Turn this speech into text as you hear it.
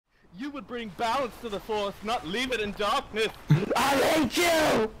you would bring balance to the force, not leave it in darkness. I hate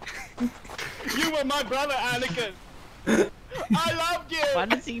you! You were my brother, Anakin. I loved you. Why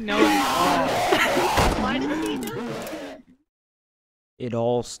does he know? Why does he know? It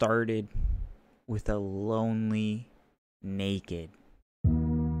all started with a lonely, naked.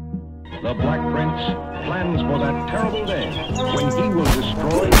 The Black Prince plans for that terrible day when he will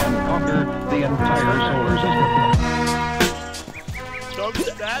destroy and conquer the entire solar system. Don't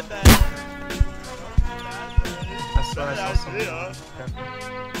stand there. I swear I saw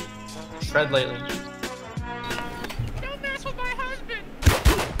something. Shred lately. Don't mess with my husband.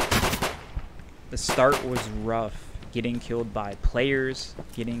 The start was rough. Getting killed by players,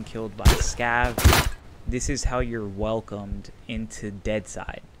 getting killed by scav. This is how you're welcomed into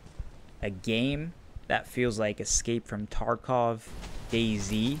Deadside. A game that feels like Escape from Tarkov,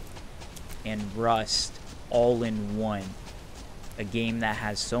 dayz, and Rust all in one. A game that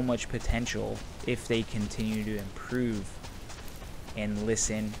has so much potential if they continue to improve and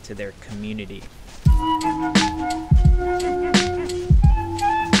listen to their community.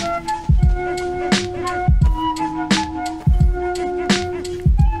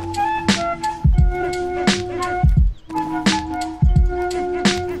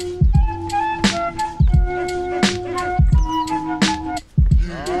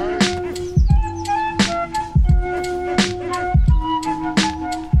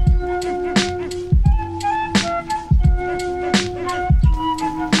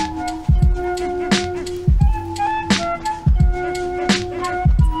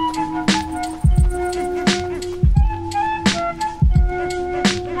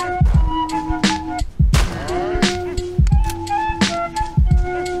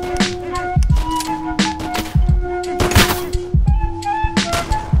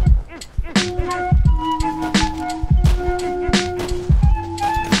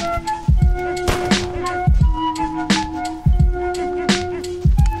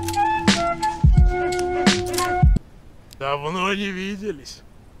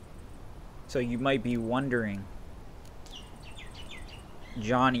 So you might be wondering,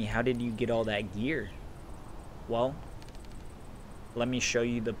 Johnny, how did you get all that gear? Well, let me show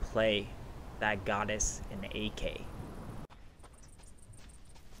you the play that got us an AK.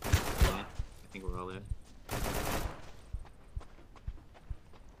 I think we're all there.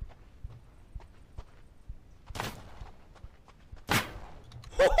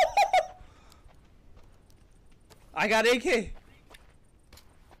 I got AK.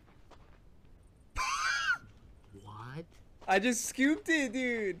 What? I just scooped it,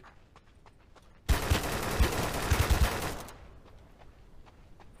 dude.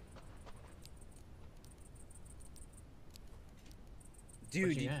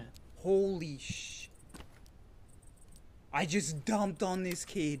 Dude, holy sh! I just dumped on this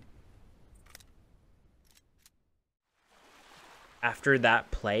kid. After that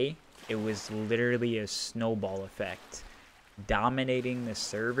play, it was literally a snowball effect, dominating the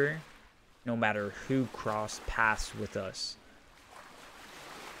server no matter who crossed paths with us.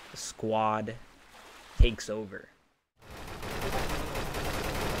 The squad takes over.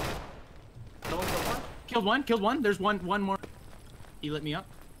 Killed one. There's one more. He lit me up.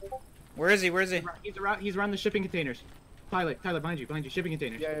 Where is he? Where is he? He's around the shipping containers. Tyler, behind you, shipping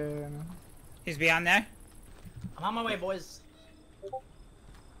containers. Yeah. He's beyond there. I'm on my way, boys.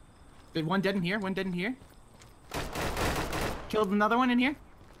 There's one dead in here, Killed another one in here.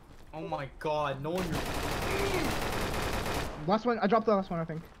 Oh my god, no one. Last one, I dropped the last one, I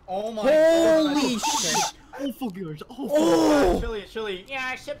think. Oh my Holy god. shit! Oh, fuck yours. Oh! Chilly.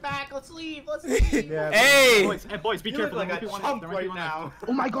 Yeah, ship back. Let's leave. Yeah, Hey! Boys, be You careful. look like a chump right now.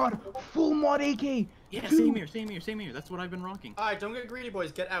 Oh my god, full mod AK! Yeah, Two. same here. That's what I've been rocking. Alright, don't get greedy,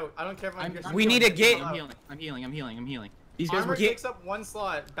 boys. Get out. I don't care if I'm We need to get. I'm healing. These guys Armor were takes up one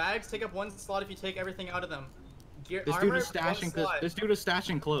slot. Bags take up one slot if you take everything out of them. Gear, This dude is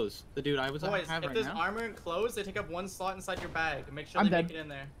stashing clothes. The dude I was Boys, have if right there's now. armor and clothes, they take up one slot inside your bag. Make sure I'm they dead. make it in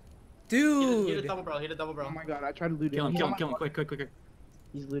there. Dude! Hit a double barrel. Oh my god, I tried to loot Kill him. him, quick.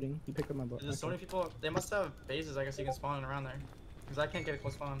 He's looting. He picked up my butt. There's so many people. They must have bases. I guess you can spawn around there. Because I can't get a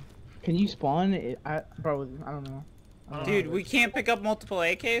close spawn. Can you spawn? Bro, I don't know. Dude, we can't pick up multiple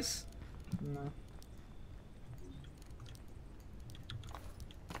AKs? No.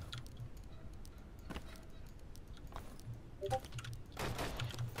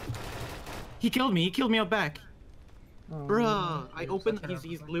 He killed me out back. Oh, Bruh, I Dude, opened. such an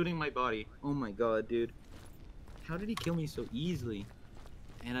He's looting my body. Oh my god, dude. How did he kill me so easily?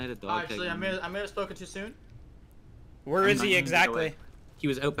 And I had a dog. Actually, I may have spoken too soon. Where is he exactly? He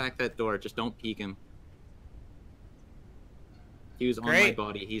was out back that door. Just don't peek him. He was on my Great.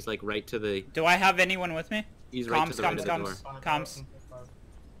 body. He's like right to the. Do I have anyone with me? He's right Comms, to the right of the door. comms.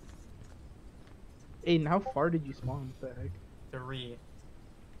 Aiden, how far did you spawn? What the heck? 3.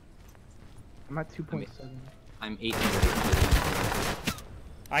 I'm at 2.7. I'm 800.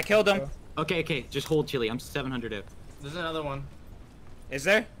 I killed him. Okay. Just hold Chili. I'm 700 out. There's another one. Is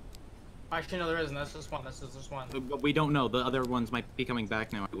there? Actually, no, there isn't. That's just one. That's just one. But we don't know. The other ones might be coming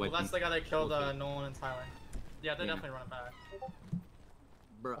back now. Well, that's the guy that killed Nolan and Tyler. Yeah, they Yeah. definitely run it back.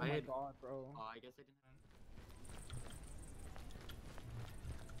 Bro, Oh I my had. god, bro. Oh, I guess I didn't.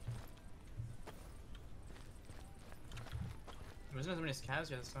 There's not so many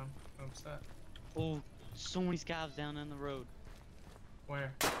scavs yet, so I'm upset. Oh, so many scavs down on the road.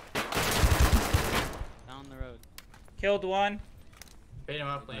 Where? Down the road. Killed one. Bait him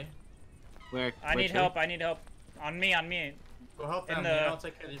up, Lee. Where? I need help. I need help. On me. Go help In them. the- I'll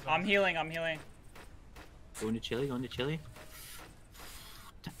take care of these I'm ones. healing. Going to Chili.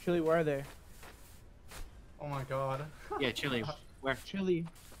 Chili, where are they? Oh my god. Yeah, Chili. Where? Chili,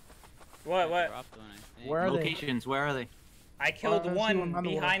 What? Dropped one, I think. where are they? Locations. Where are they? I killed I see one one on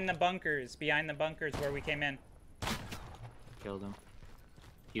the wall. behind the bunkers. Behind the bunkers where we came in. Killed him.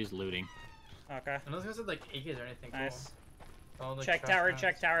 He was looting. Okay. And those guys had like AKs or anything. Nice. Cool. All the Check trash tower. cans.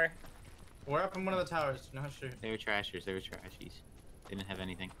 Check tower. We're up in one of the towers. No shoot. They were trashers. They were trashies. They didn't have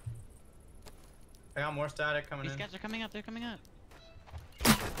anything. I got more static coming These in. guys are coming up. They're coming up.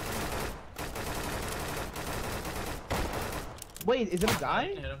 Wait, is it a I guy?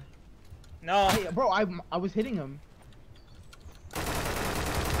 can hit him. No. Hey, bro, I was hitting him.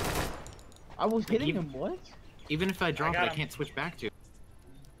 I was hitting him. What? Even if I drop it, got I him. can't switch back to.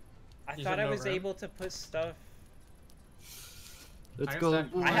 I He's thought I in was over him. able to put stuff. Let's I go.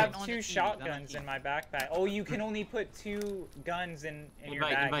 guess that- I on have the 2 team, he's on the shotguns team. in my backpack. Oh, you can only put 2 guns in your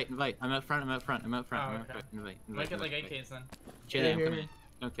bag. Invite. I'm out front. Oh, okay. Invite. Make it like AKs then. Chili, I'm Here. coming.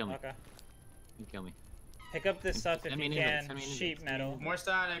 Don't kill me. Okay. Don't kill me. Pick up this stuff if Send me you an invite, can. send me an invite, Sheet send me an metal. invite. More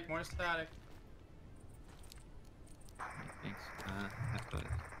static. More static. Thanks. That's good.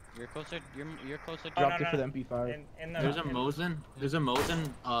 You're closer. You're closer. Oh, Dropped no, it for no. the MP5. In the. There's a Mosin.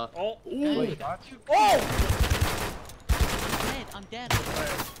 Oh. Wait, got you? Oh! I'm dead.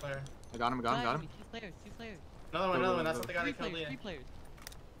 Player. I got him. Got Got him. 2 players. 2 players. Another one. That's not the guy 3 that killed players. Lee. 3 players.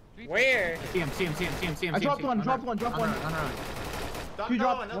 3 Where? See him. I dropped one. Drop one. On the road. Drop Two another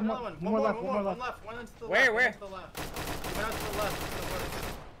drop, one. one Another more- one. one more left, One left. One into the Where, left. where? One to the left. He went out to the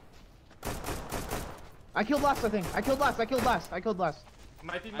left. I killed last, I think. I killed last.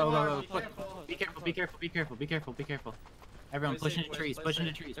 Might be Go, more. go, Be go. careful. Be careful. Everyone, Play push safe, into boys, trees. play Push into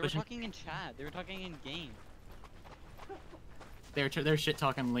safe. trees. They were Push into. talking in chat. They were talking in game. They're shit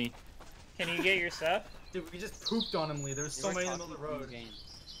talking Lee. Can you get your stuff? Dude, we just pooped on him, Lee. There was They so were many in the middle talking of the in road. game.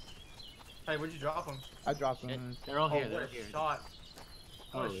 Hey, where'd you drop him? I dropped Shit. him. They're all Oh, here. They're what all a here. shot.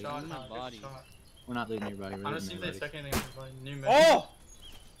 What Holy. a shot. In my Tyler, good body. shot. We're not looting your body. We're I'm gonna looting see if your they body. check anything. Like, new Oh!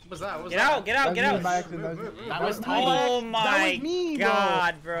 What was that? What was Get that? out! Get out! Get That was me by out! accident, That was me. tiny. Oh That my was me, bro.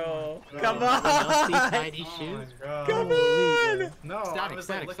 god, bro! Come Y'all see on! Tidy Oh shoes? my god. Come Holy, on! bro. No, I Static, was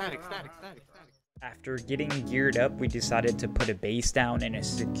like static, looking static, around. static, static. After getting geared up, we decided to put a base down in a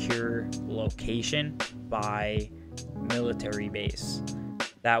secure location by military base.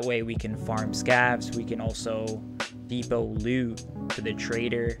 That way we can farm scavs, we can also depot loot to the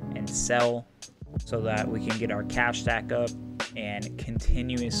trader and sell so that we can get our cash stack up and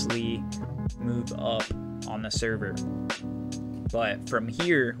continuously move up on the server. But from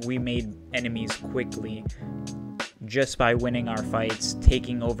here, we made enemies quickly just by winning our fights,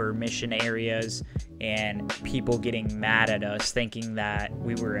 taking over mission areas, and people getting mad at us thinking that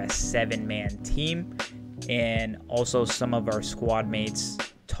we were a 7-man team, and also some of our squad mates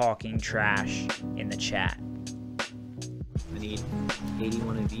talking trash in the chat. I need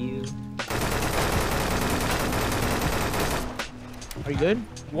 81 of you. Are you good?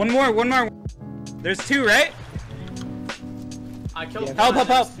 One more. There's 2, right? I killed Yeah. one, Help.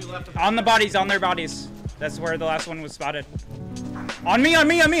 there's two left of On the bodies, on their bodies. That's where the last one was spotted. On me.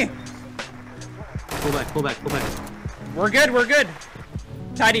 Pull back. We're good.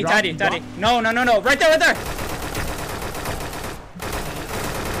 Tidy. No. Right there.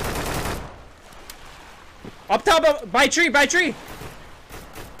 Up top, by tree.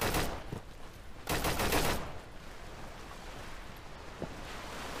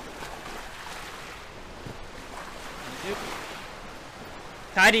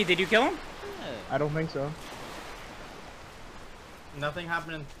 Tidy, did you kill him? I don't think so. Nothing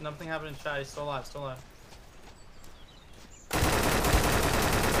happened in chat. He's still alive.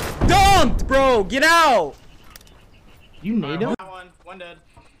 Dumped, bro. Get out. You need him? One dead.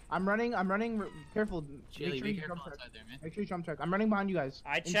 I'm running. Careful. Chili, Make be you careful jump check. outside there, man. Make sure you jump check. I'm running behind you guys.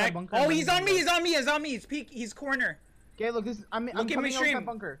 I Inside checked. bunker, Oh, I'm he's running on me. behind He's on me. He's peak. He's corner. you. Okay, look. I'm Look at my coming outside stream.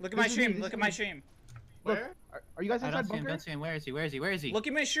 bunker. Look at my This is me, stream. this Look is at my me. stream. Look, Where? are you guys I inside don't see him. bunker? Don't see him. Where is he? Where is he? Where is he? Look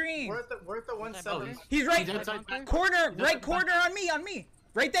at my stream. We're at the 1-7. He's right. He's outside bunker? Corner. He's Right outside corner on me. On me.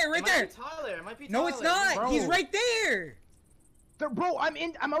 Right there. Right It might there. be Tyler. It might be No, Tyler. it's not. Bro. He's right there. Bro,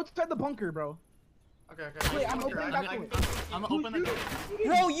 I'm outside the bunker, bro. Okay, okay. Wait, I'm opening back I'm to it. gonna open the door.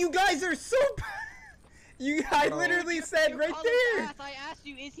 Bro, you guys are so. I literally said right there. I asked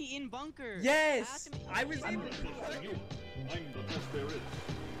you, is he in bunker? Yes. I was in. You. I'm the best there is.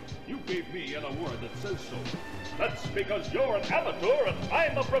 You gave me an award that says so. That's because you're an amateur and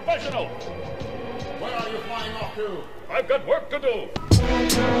I'm a professional. Where are you flying off to? I've got work to do.